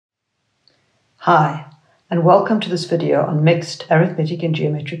Hi, and welcome to this video on mixed arithmetic and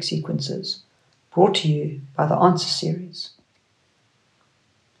geometric sequences, brought to you by the Answer series.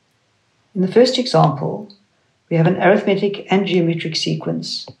 In the first example, we have an arithmetic and geometric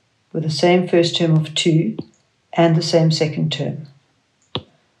sequence with the same first term of 2 and the same second term.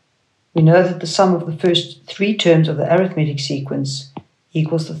 We know that the sum of the first three terms of the arithmetic sequence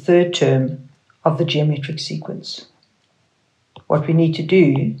equals the third term of the geometric sequence. What we need to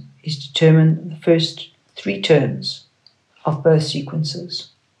do is determine the first three terms of both sequences.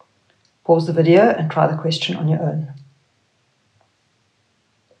 Pause the video and try the question on your own.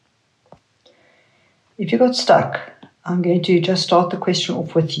 If you got stuck, I'm going to just start the question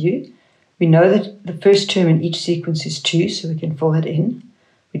off with you. We know that the first term in each sequence is 2, so we can fill that in.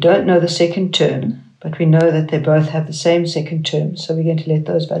 We don't know the second term, but we know that they both have the same second term, so we're going to let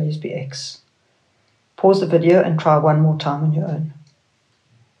those values be x. Pause the video and try one more time on your own.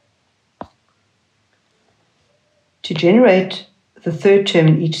 To generate the third term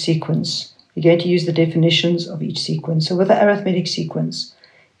in each sequence, we're going to use the definitions of each sequence. So with the arithmetic sequence,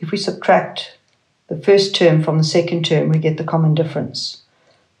 if we subtract the first term from the second term, we get the common difference,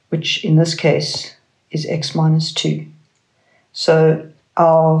 which in this case is x minus 2. So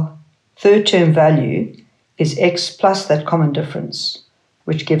our third term value is x plus that common difference,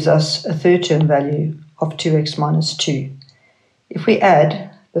 which gives us a third term value of 2x minus 2. If we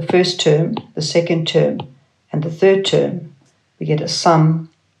add the first term, the second term, and the third term, we get a sum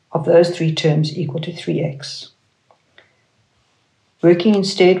of those three terms equal to 3x. Working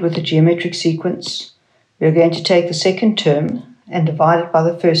instead with the geometric sequence, we are going to take the second term and divide it by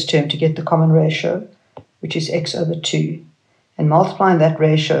the first term to get the common ratio, which is x over 2. And multiplying that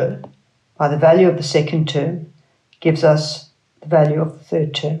ratio by the value of the second term gives us the value of the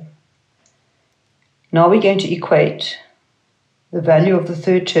third term. Now we're going to equate the value of the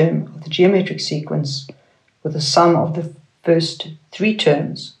third term of the geometric sequence with the sum of the first three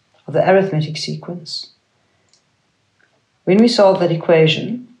terms of the arithmetic sequence. When we solve that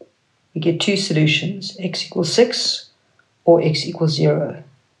equation, we get two solutions, x equals 6 or x equals 0.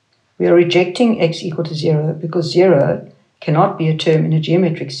 We are rejecting x equal to 0 because 0 cannot be a term in a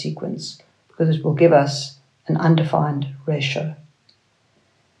geometric sequence because it will give us an undefined ratio.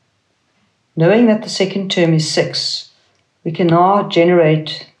 Knowing that the second term is 6, we can now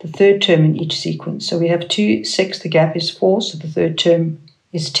generate the third term in each sequence. So we have 2, 6, the gap is 4, so the third term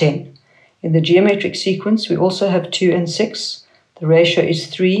is 10. In the geometric sequence, we also have 2 and 6. The ratio is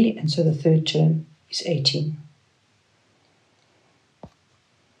 3, and so the third term is 18.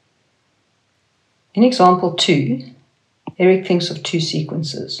 In example 2, Eric thinks of two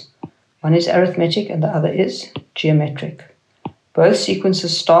sequences. One is arithmetic and the other is geometric. Both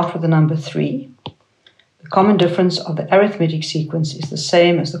sequences start with the number 3. The common difference of the arithmetic sequence is the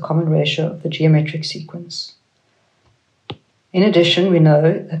same as the common ratio of the geometric sequence. In addition, we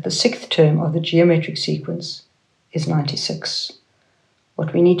know that the sixth term of the geometric sequence is 96.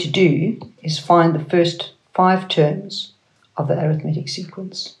 What we need to do is find the first 5 terms of the arithmetic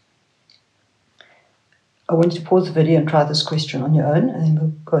sequence. I want you to pause the video and try this question on your own, and then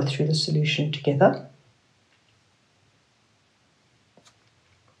we'll go through the solution together.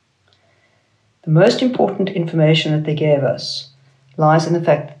 The most important information that they gave us lies in the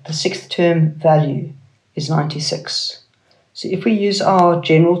fact that the sixth term value is 96. So if we use our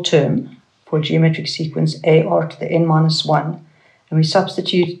general term for a geometric sequence AR to the n minus 1, and we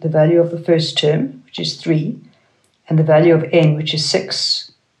substitute the value of the first term, which is 3, and the value of n, which is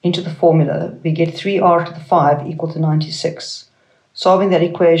 6, into the formula, we get 3r to the 5 equal to 96. Solving that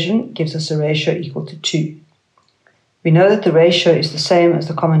equation gives us a ratio equal to 2. We know that the ratio is the same as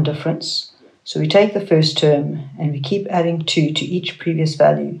the common difference, so we take the first term and we keep adding 2 to each previous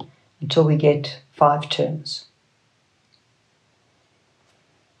value until we get 5 terms.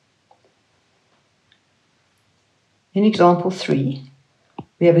 In example 3,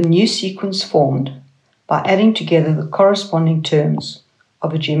 we have a new sequence formed by adding together the corresponding terms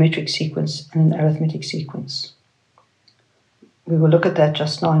of a geometric sequence and an arithmetic sequence. We will look at that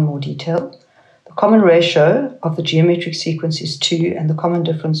just now in more detail. The common ratio of the geometric sequence is 2, and the common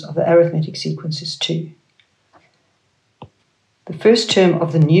difference of the arithmetic sequence is 2. The first term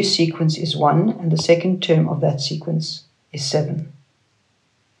of the new sequence is 1, and the second term of that sequence is 7.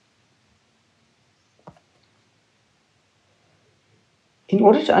 In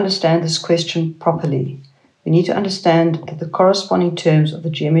order to understand this question properly, we need to understand that the corresponding terms of the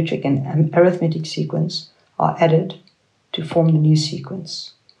geometric and arithmetic sequence are added to form the new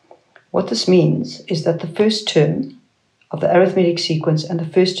sequence. What this means is that the first term of the arithmetic sequence and the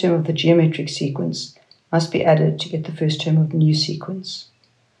first term of the geometric sequence must be added to get the first term of the new sequence.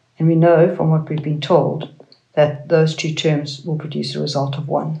 And we know from what we've been told that those two terms will produce a result of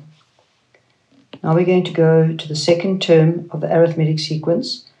 1. Now we're going to go to the second term of the arithmetic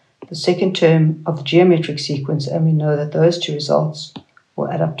sequence, the second term of the geometric sequence, and we know that those two results will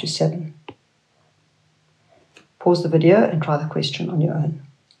add up to 7. Pause the video and try the question on your own.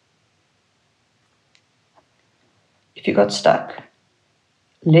 If you got stuck,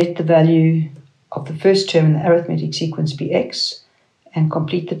 let the value of the first term in the arithmetic sequence be x and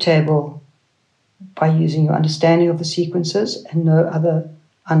complete the table by using your understanding of the sequences and no other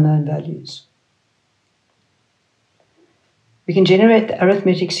unknown values. We can generate the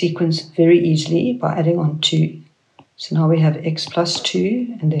arithmetic sequence very easily by adding on 2. So now we have x plus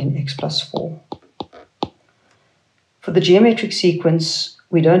 2 and then x plus 4. For the geometric sequence,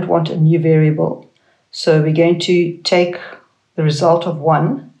 we don't want a new variable, so we're going to take the result of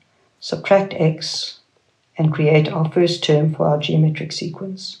 1, subtract x, and create our first term for our geometric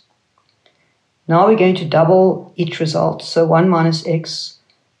sequence. Now we're going to double each result, so 1 minus x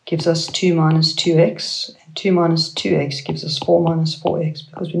gives us 2 minus 2x, and 2 minus 2x gives us 4 minus 4x,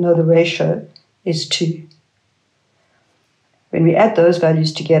 because we know the ratio is 2. When we add those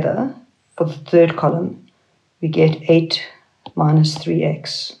values together for the third column, we get 8 minus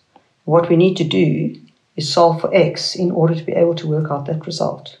 3x. What we need to do is solve for x in order to be able to work out that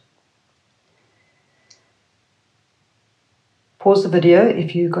result. Pause the video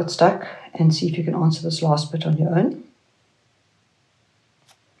if you got stuck and see if you can answer this last bit on your own.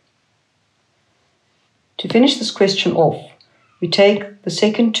 To finish this question off, we take the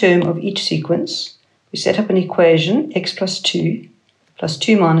second term of each sequence, we set up an equation, x plus 2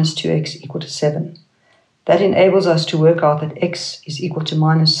 minus 2x equal to 7. That enables us to work out that x is equal to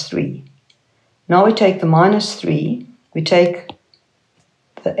minus 3. Now we take the minus 3, we take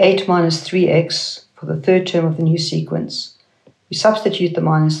the 8 minus 3x for the third term of the new sequence, we substitute the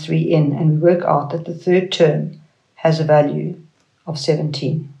minus 3 in, and we work out that the third term has a value of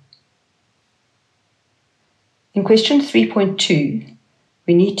 17. In question 3.2,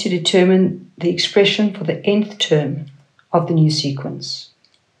 we need to determine the expression for the nth term of the new sequence.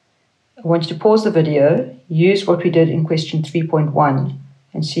 I want you to pause the video, use what we did in question 3.1,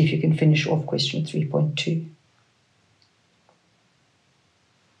 and see if you can finish off question 3.2.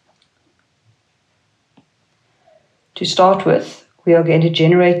 To start with, we are going to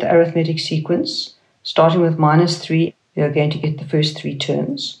generate the arithmetic sequence. Starting with minus 3, we are going to get the first 3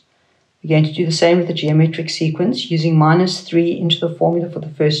 terms. We're going to do the same with the geometric sequence. Using minus 3 into the formula for the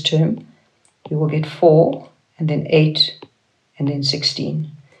first term, we will get 4, and then 8, and then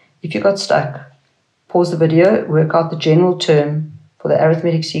 16. If you got stuck, pause the video, work out the general term for the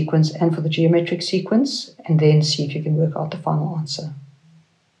arithmetic sequence and for the geometric sequence, and then see if you can work out the final answer.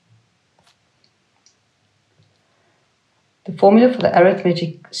 The formula for the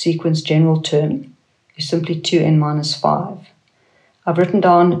arithmetic sequence general term is simply 2n minus 5. I've written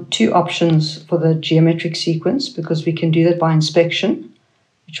down 2 options for the geometric sequence because we can do that by inspection,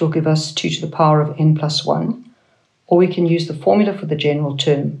 which will give us 2 to the power of n plus 1, or we can use the formula for the general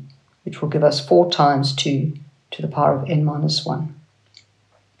term, which will give us 4 times 2 to the power of n minus 1.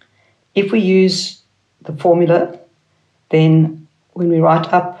 If we use the formula, then when we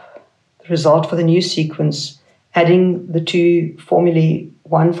write up the result for the new sequence, adding the 2 formulae,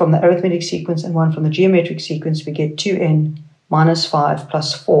 one from the arithmetic sequence and one from the geometric sequence, we get 2n minus 5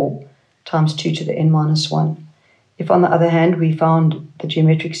 plus 4 times 2 to the n minus 1. If, on the other hand, we found the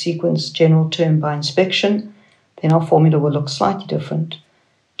geometric sequence general term by inspection, then our formula will look slightly different.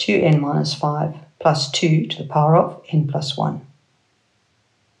 2n minus 5 plus 2 to the power of n plus 1.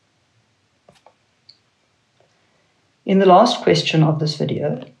 In the last question of this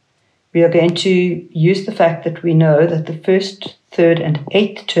video, we are going to use the fact that we know that the first, third, and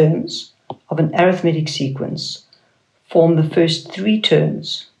 8th terms of an arithmetic sequence form the first 3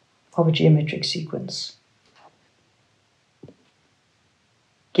 terms of a geometric sequence.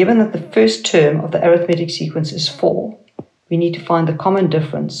 Given that the first term of the arithmetic sequence is 4, we need to find the common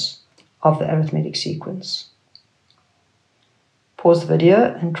difference of the arithmetic sequence. Pause the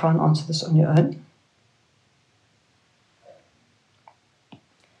video and try and answer this on your own.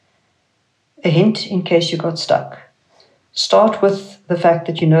 A hint in case you got stuck. Start with the fact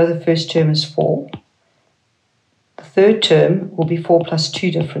that you know the first term is 4. The third term will be 4 plus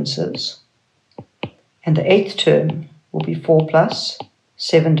 2 differences. And the 8th term will be 4 plus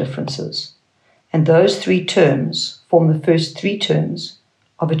 7 differences. And those 3 terms form the first 3 terms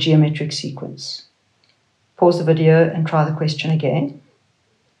of a geometric sequence. Pause the video and try the question again.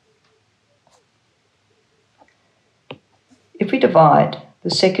 If we divide the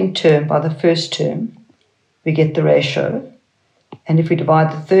second term by the first term, we get the ratio And if we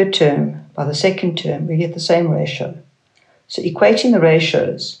divide the third term by the second term, we get the same ratio. So equating the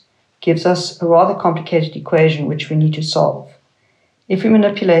ratios gives us a rather complicated equation which we need to solve. If we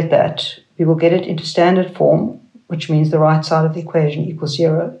manipulate that, we will get it into standard form, which means the right side of the equation equals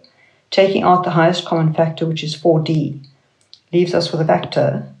 0. Taking out the highest common factor, which is 4d, leaves us with a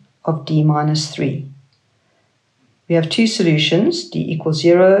factor of d minus 3. We have two solutions, d equals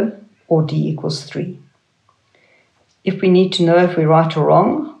 0 or d equals 3. If we need to know if we're right or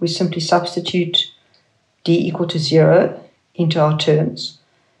wrong, we simply substitute d equal to 0 into our terms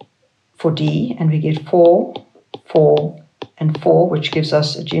for d, and we get 4, 4, and 4, which gives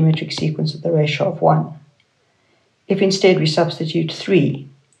us a geometric sequence with the ratio of 1. If instead we substitute 3,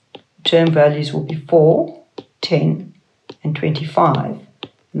 the term values will be 4, 10, and 25,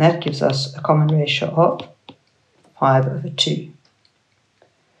 and that gives us a common ratio of 5/2.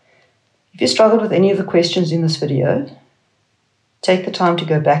 If you struggled with any of the questions in this video, take the time to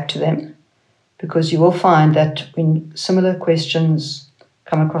go back to them, because you will find that when similar questions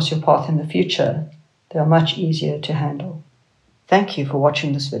come across your path in the future, they are much easier to handle. Thank you for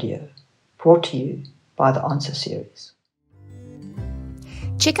watching this video, brought to you by the Answer series.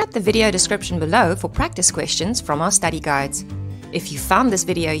 Check out the video description below for practice questions from our study guides. If you found this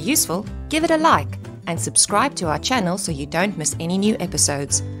video useful, give it a like and subscribe to our channel so you don't miss any new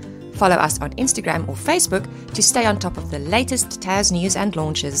episodes. Follow us on Instagram or Facebook to stay on top of the latest TAS news and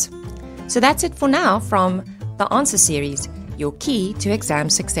launches. So that's it for now from the Answer series, your key to exam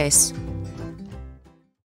success.